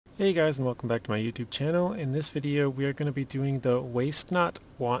Hey guys, and welcome back to my YouTube channel. In this video we are going to be doing the Waste Not,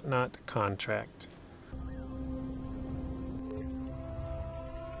 Want Not contract.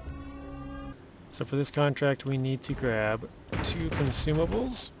 So for this contract we need to grab 2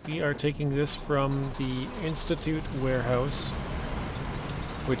 consumables. We are taking this from the Institute warehouse,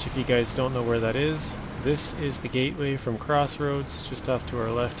 which if you guys don't know where that is, this is the gateway from Crossroads. Just off to our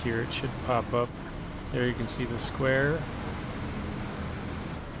left here it should pop up. There you can see the square.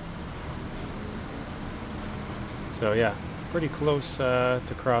 So yeah, pretty close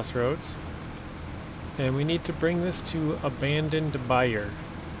to Crossroads. And we need to bring this to Abandoned Byre.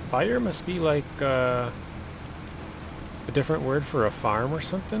 Byre must be like a different word for a farm or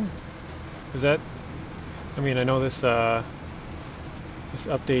something? Is that... I mean, I know this this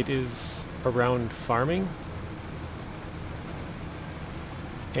update is around farming.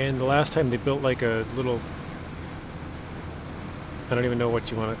 And the last time they built like a little... I don't even know what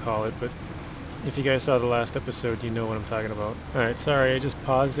you want to call it, but if you guys saw the last episode, you know what I'm talking about. Alright, sorry, I just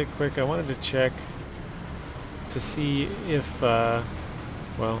paused it quick. I wanted to check to see if,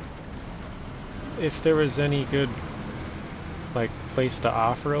 well, if there was any good, like, place to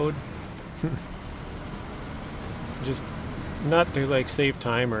off-road. Just not to, like, save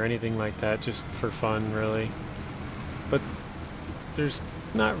time or anything like that, just for fun, really. But there's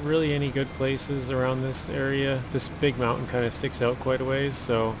not really any good places around this area. This big mountain kind of sticks out quite a ways,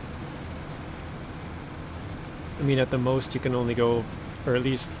 so... I mean, at the most you can only go, or at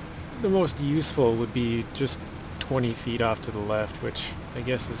least the most useful would be just 20 feet off to the left, which I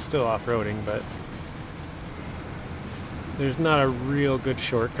guess is still off-roading, but there's not a real good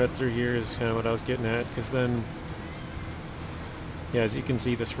shortcut through here is kind of what I was getting at, because then, yeah, as you can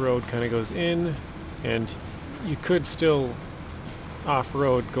see, this road kind of goes in, and you could still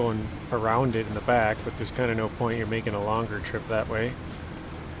off-road going around it in the back, but there's kind of no point. You're making a longer trip that way.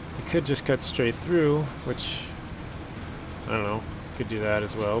 You could just cut straight through, which... I don't know, could do that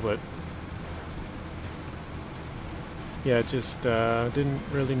as well, but yeah, it just didn't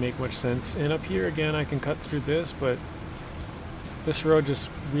really make much sense. And up here again I can cut through this, but this road just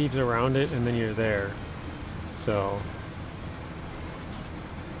weaves around it and then you're there. So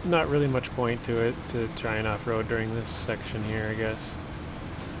not really much point to it to try and off-road during this section here, I guess.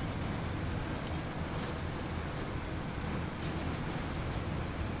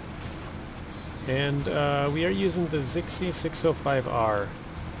 And we are using the ZikZ 605R.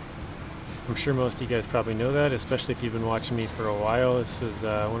 I'm sure most of you guys probably know that, especially if you've been watching me for a while. This is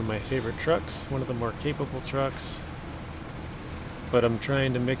one of my favorite trucks, one of the more capable trucks. But I'm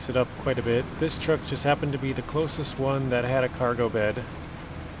trying to mix it up quite a bit. This truck just happened to be the closest one that had a cargo bed.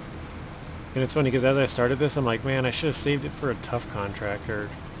 And it's funny because as I started this, I'm like, man, I should have saved it for a tough contract or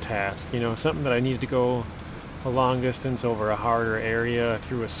task. You know, something that I needed to go a long distance over a harder area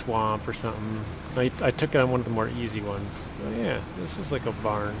through a swamp or something. I took it on one of the more easy ones. Oh yeah, this is like a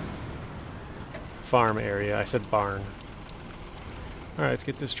barn. Farm area. I said barn. Alright, let's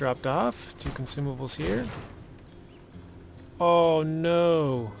get this dropped off. 2 consumables here. Oh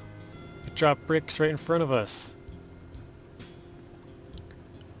no! It dropped bricks right in front of us.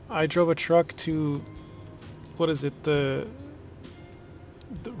 I drove a truck to... what is it? The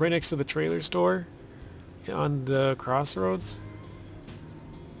right next to the trailer store on the Crossroads.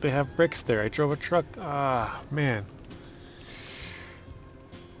 They have bricks there. I drove a truck. Ah, man.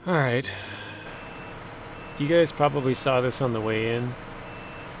 Alright. You guys probably saw this on the way in.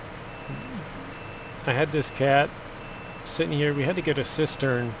 I had this cat sitting here. We had to get a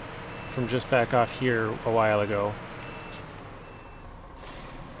cistern from just back off here a while ago.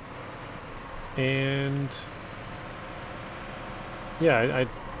 And yeah,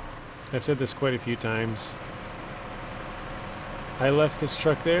 I've said this quite a few times. I left this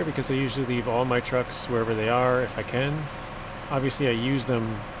truck there because I usually leave all my trucks wherever they are if I can. Obviously I use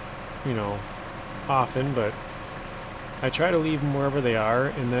them, you know, often, but I try to leave them wherever they are,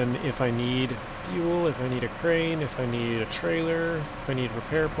 and then if I need fuel, if I need a crane, if I need a trailer, if I need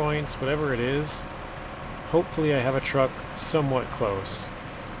repair points, whatever it is, hopefully I have a truck somewhat close.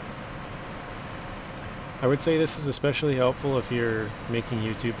 I would say this is especially helpful if you're making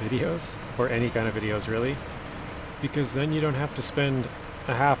YouTube videos, or any kind of videos really, because then you don't have to spend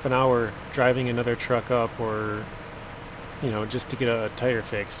a half an hour driving another truck up, or, you know, just to get a tire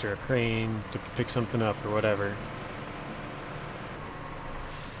fixed, or a crane to pick something up, or whatever.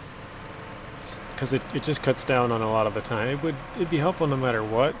 Because it just cuts down on a lot of the time. It'd be helpful no matter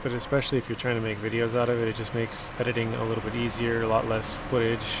what, but especially if you're trying to make videos out of it, it just makes editing a little bit easier, a lot less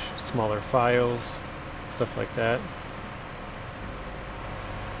footage, smaller files, stuff like that.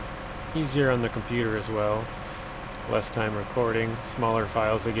 Easier on the computer as well. less time recording, smaller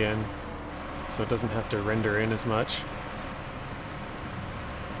files again, so it doesn't have to render in as much.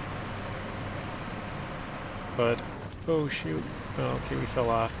 But, oh shoot, oh, okay, we fell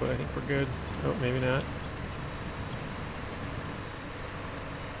off, but I think we're good. Oh, maybe not.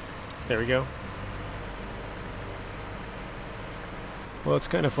 There we go. Well, it's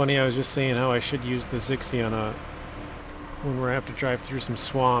kind of funny, I was just saying how I should use the ZikZ on when we have to drive through some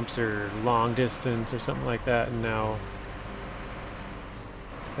swamps or long distance or something like that, and now,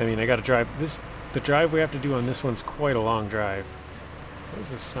 I mean, I gotta drive this, the drive we have to do on this one's quite a long drive. What does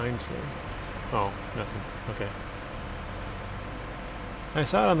this sign say? Oh, nothing. Okay. I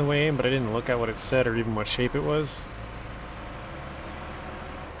saw it on the way in, but I didn't look at what it said or even what shape it was.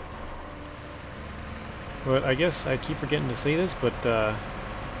 But I guess I keep forgetting to say this, but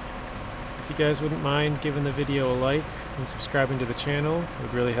if you guys wouldn't mind giving the video a like and subscribing to the channel, it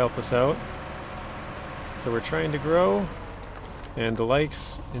would really help us out. So we're trying to grow, and the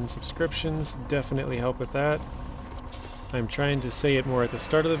likes and subscriptions definitely help with that. I'm trying to say it more at the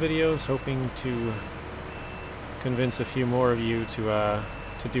start of the videos, hoping to convince a few more of you to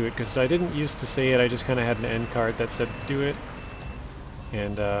do it, because I didn't used to say it, I just kind of had an end card that said do it.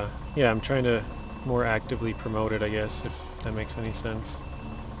 And yeah, I'm trying to more actively promote it, I guess, if that makes any sense.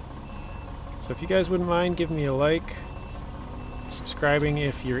 So if you guys wouldn't mind giving me a like, subscribing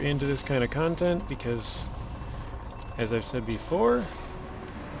if you're into this kind of content, because as I've said before,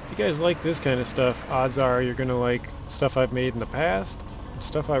 if you guys like this kind of stuff, odds are you're gonna like stuff I've made in the past and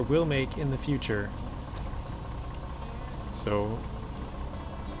stuff I will make in the future. So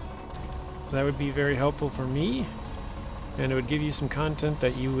that would be very helpful for me, and it would give you some content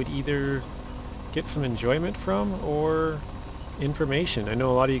that you would either get some enjoyment from or information. I know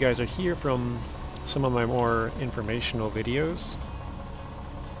a lot of you guys are here from some of my more informational videos.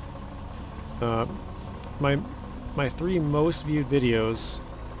 My three most viewed videos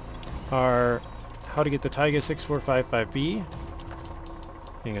are how to get the Taiga 6455B.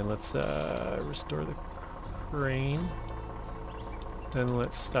 Hang on, let's restore the crane. Then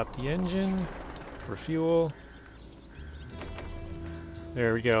let's stop the engine for fuel.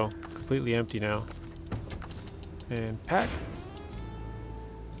 There we go. Completely empty now. And pack.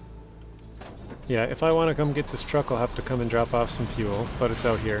 Yeah, if I want to come get this truck, I'll have to come and drop off some fuel, but it's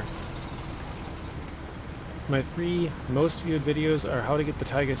out here. My three most viewed videos are how to get the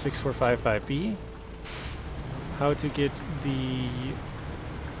Taiga 6455B, how to get the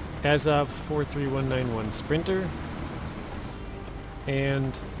Azov 43191 Sprinter,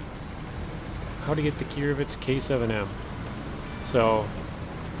 and how to get the Kirovets K7M. So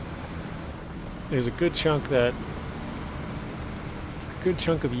there's a good chunk of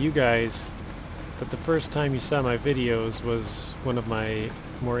you guys that the first time you saw my videos was one of my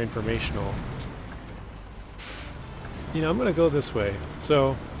more informational. You know, I'm gonna go this way.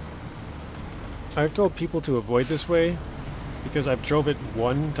 So I've told people to avoid this way because I've drove it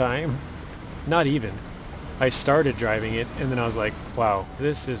one time. Not even. I started driving it and then I was like, wow,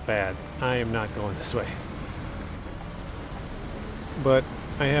 this is bad. I am not going this way. But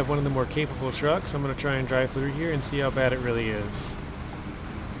I have one of the more capable trucks. I'm going to try and drive through here and see how bad it really is.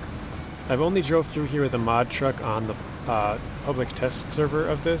 I've only drove through here with a mod truck on the public test server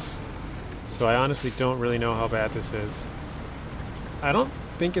of this, so I honestly don't really know how bad this is. I don't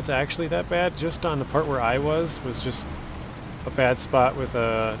think it's actually that bad. Just on the part where I was just a bad spot with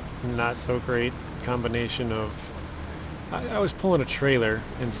a not so great combination of... I was pulling a trailer,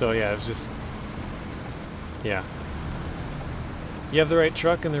 and so yeah, it was just... yeah. You have the right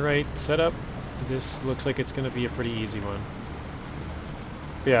truck and the right setup, this looks like it's going to be a pretty easy one.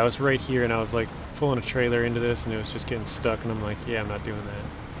 But yeah, I was right here and I was like pulling a trailer into this and it was just getting stuck, and I'm like, yeah, I'm not doing that.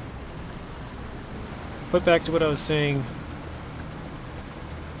 But back to what I was saying.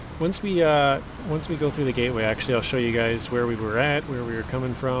 Once we go through the gateway, actually I'll show you guys where we were at, where we were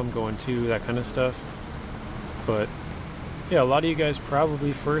coming from, going to, that kind of stuff. But yeah, a lot of you guys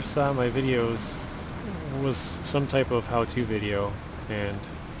probably first saw my videos was some type of how-to video, and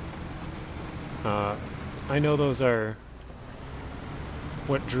I know those are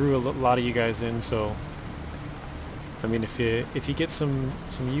what drew a lot of you guys in, so I mean, if you get some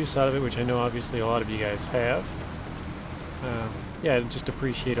use out of it, which I know obviously a lot of you guys have, yeah, I'd just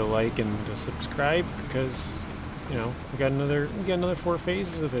appreciate a like and a subscribe, because you know we got another 4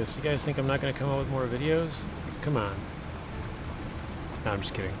 phases of this. You guys think I'm not going to come out with more videos? Come on. No, I'm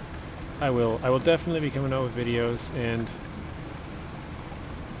just kidding. I will definitely be coming out with videos, and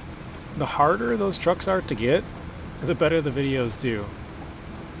the harder those trucks are to get, the better the videos do.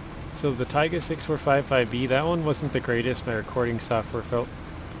 So the Taiga 6455B, that one wasn't the greatest. My recording software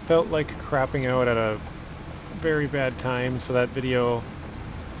felt like crapping out at a very bad time, so that video,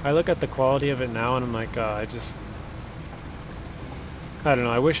 I look at the quality of it now and I'm like, I don't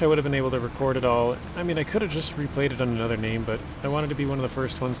know, I wish I would have been able to record it all. I mean, I could have just replayed it on another name, but I wanted to be one of the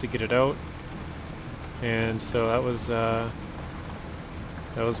first ones to get it out. And so that was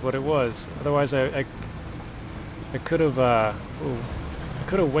what it was. Otherwise, I could have,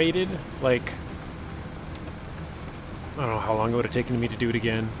 waited, like, I don't know how long it would have taken me to do it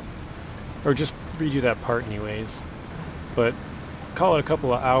again. Or just redo that part anyways. But call it a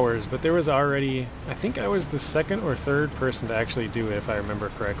couple of hours, but there was already, I think I was the second or third person to actually do it, if I remember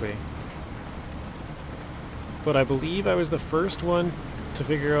correctly. But I believe I was the first one to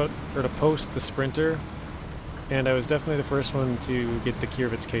figure out, or to post the Sprinter, and I was definitely the first one to get the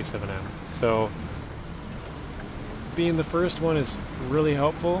Kirovets K7M. So, being the first one is really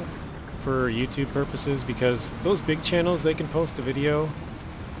helpful for YouTube purposes, because those big channels, they can post a video,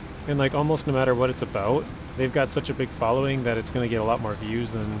 and like almost no matter what it's about, they've got such a big following that it's going to get a lot more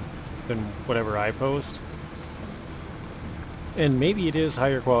views than whatever I post. And maybe it is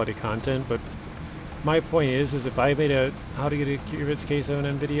higher quality content, but my point is if I made a how to get a Kirovets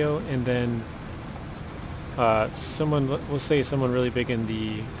K7M video, and then someone, we'll say someone really big in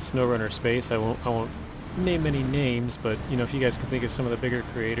the SnowRunner space, I won't name any names, but you know, if you guys can think of some of the bigger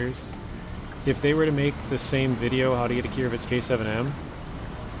creators, if they were to make the same video, how to get a Kirovets K7M,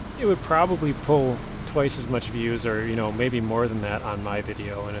 it would probably pull twice as much views, or you know, maybe more than that on my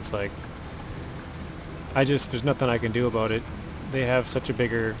video. And it's like, there's nothing I can do about it. They have such a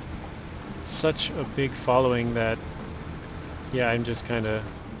big following that, yeah, I'm just kind of,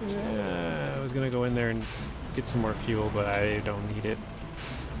 I was gonna go in there and get some more fuel, but I don't need it.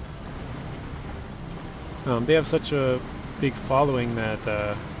 They have such a big following that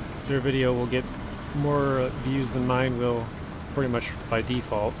their video will get more views than mine will, pretty much by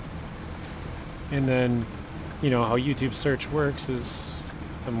default. And then, you know, how YouTube search works is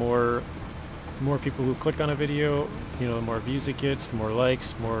the more people who click on a video, you know, the more views it gets, the more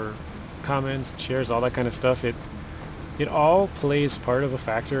likes, more comments, shares, all that kind of stuff. It all plays part of a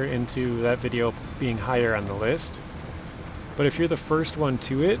factor into that video being higher on the list. But if you're the first one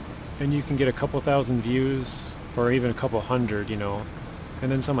to it, and you can get a couple thousand views, or even a couple hundred, you know, and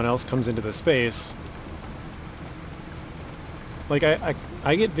then someone else comes into the space, like I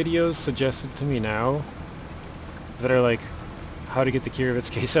get videos suggested to me now that are like how to get the Kirovets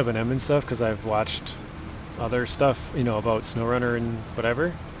K7M and stuff, because I've watched other stuff, you know, about SnowRunner and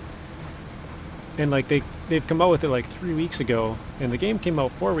whatever. And like they've come out with it like 3 weeks ago, and the game came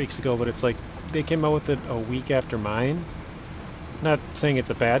out 4 weeks ago, but it's like they came out with it a week after mine. Not saying it's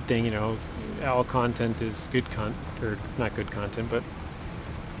a bad thing, you know, all content is good or not good content, but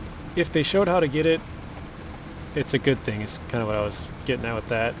if they showed how to get it, it's a good thing. It's kind of what I was getting at with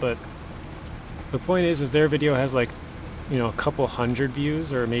that. But the point is their video has like, you know, a couple hundred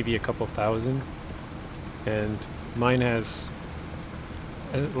views, or maybe a couple thousand, and mine has,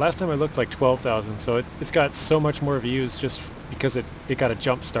 last time I looked, like 12,000. So it's got so much more views just because it got a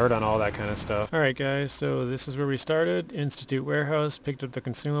jump start on all that kind of stuff. Alright guys, so this is where we started. Institute Warehouse, picked up the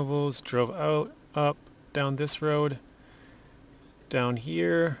consumables, drove out, up, down this road, down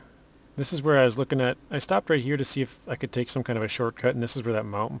here. This is where I was looking at, I stopped right here to see if I could take some kind of a shortcut, and this is where that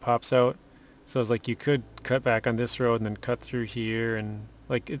mountain pops out. So I was like, you could cut back on this road and then cut through here, and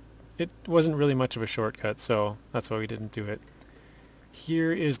like it wasn't really much of a shortcut, so that's why we didn't do it.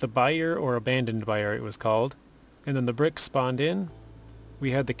 Here is the buyer, or abandoned buyer it was called. And then the bricks spawned in. We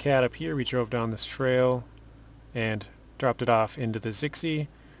had the cat up here. We drove down this trail and dropped it off into the ZikZ. And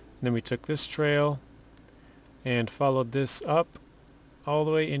then we took this trail and followed this up all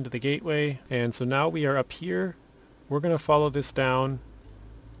the way into the gateway. And so now we are up here. We're going to follow this down.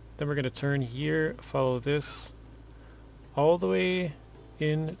 Then we're going to turn here, follow this all the way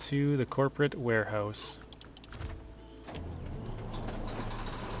into the corporate warehouse.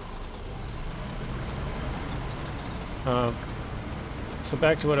 So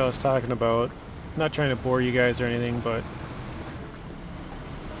back to what I was talking about, not trying to bore you guys or anything, but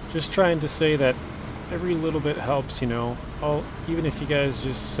just trying to say that every little bit helps, you know. Even if you guys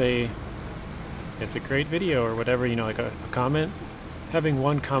just say it's a great video or whatever, you know, like a comment, having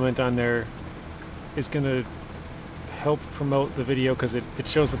one comment on there is going to help promote the video, because it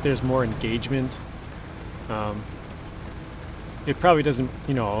shows that there's more engagement. It probably doesn't,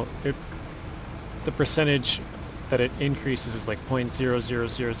 you know, the percentage that it increases is like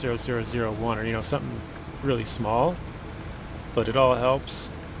 0.000001, or you know, something really small, but it all helps.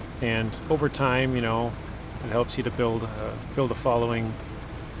 And over time, you know, it helps you to build a following,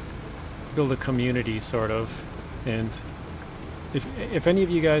 build a community sort of. And if any of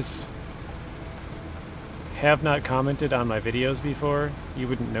you guys have not commented on my videos before, you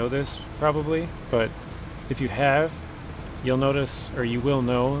wouldn't know this probably, but if you have, you'll notice, or you will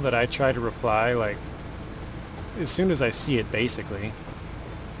know, that I try to reply like as soon as I see it, basically.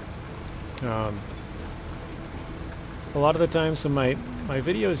 A lot of the time, so my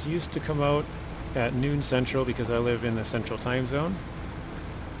videos used to come out at noon central because I live in the central time zone,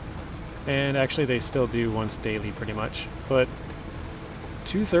 and actually they still do once daily pretty much, but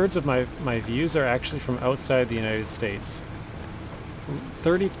 2/3 of my views are actually from outside the United States.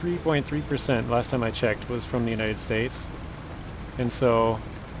 33.3% last time I checked was from the United States, and so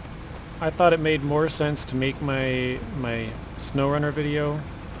I thought it made more sense to make my SnowRunner video,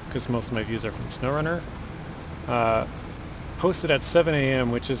 because most of my views are from SnowRunner, posted at 7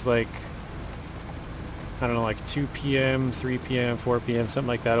 a.m., which is like, I don't know, like 2 p.m., 3 p.m., 4 p.m., something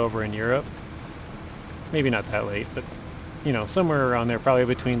like that over in Europe. Maybe not that late, but you know, somewhere around there, probably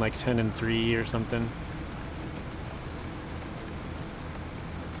between like 10 and 3 or something.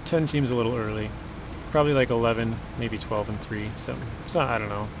 10 seems a little early. Probably like 11, maybe 12 and 3, so I don't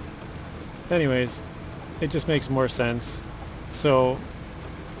know. Anyways, it just makes more sense. So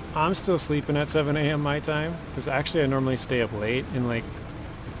I'm still sleeping at 7 a.m. my time, because actually I normally stay up late, and like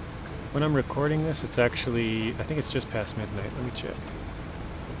when I'm recording this, it's actually, I think it's just past midnight. Let me check.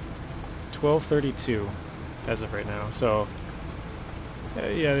 12:32 as of right now. So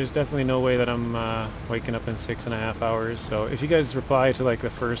yeah, there's definitely no way that I'm waking up in 6.5 hours. So if you guys reply to like the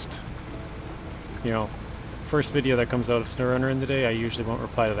first video that comes out of SnowRunner in the day, I usually won't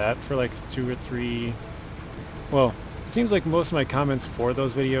reply to that for like 2 or 3. Well, it seems like most of my comments for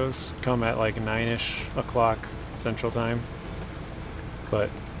those videos come at like 9-ish o'clock Central Time, but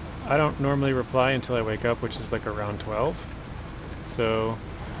I don't normally reply until I wake up, which is like around 12. So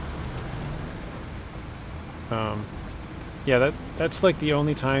yeah, that's like the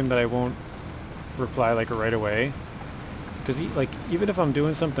only time that I won't reply like right away, because like even if I'm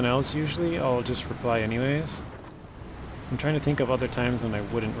doing something else, usually I'll just reply anyways. I'm trying to think of other times when I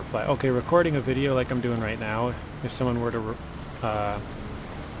wouldn't reply. Okay, recording a video like I'm doing right now, if someone were to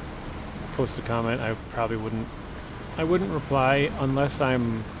post a comment, I probably wouldn't reply unless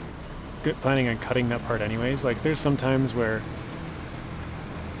I'm planning on cutting that part anyways. Like there's some times where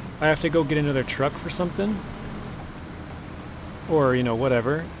I have to go get into their truck for something, or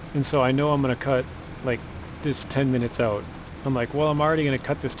whatever, and so I know I'm gonna cut like this 10 minutes out. I'm like, well, I'm already gonna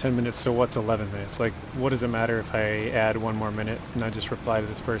cut this 10 minutes, so what's 11 minutes? Like, what does it matter if I add 1 more minute and I just reply to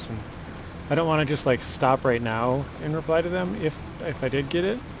this person? I don't want to just like stop right now and reply to them if I did get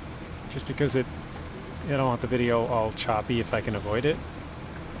it, just because I don't want the video all choppy if I can avoid it.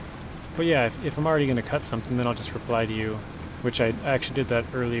 But yeah, if I'm already gonna cut something, then I'll just reply to you, which I actually did that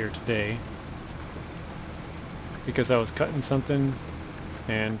earlier today, because I was cutting something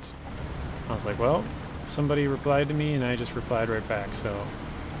and I was like, well, somebody replied to me and I just replied right back. So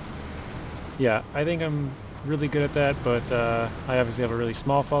yeah, I think I'm really good at that, but I obviously have a really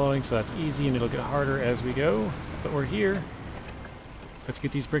small following, so that's easy, and it'll get harder as we go, but we're here. Let's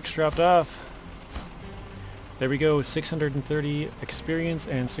get these bricks dropped off. There we go, 630 experience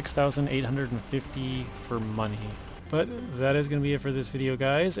and 6,850 for money. But that is going to be it for this video,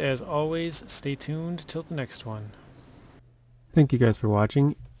 guys. As always, stay tuned till the next one. Thank you guys for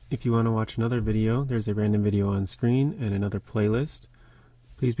watching. If you want to watch another video, there's a random video on screen and another playlist.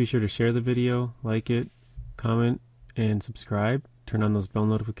 Please be sure to share the video, like it, comment, and subscribe. Turn on those bell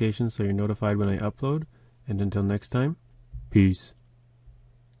notifications so you're notified when I upload. And until next time, peace.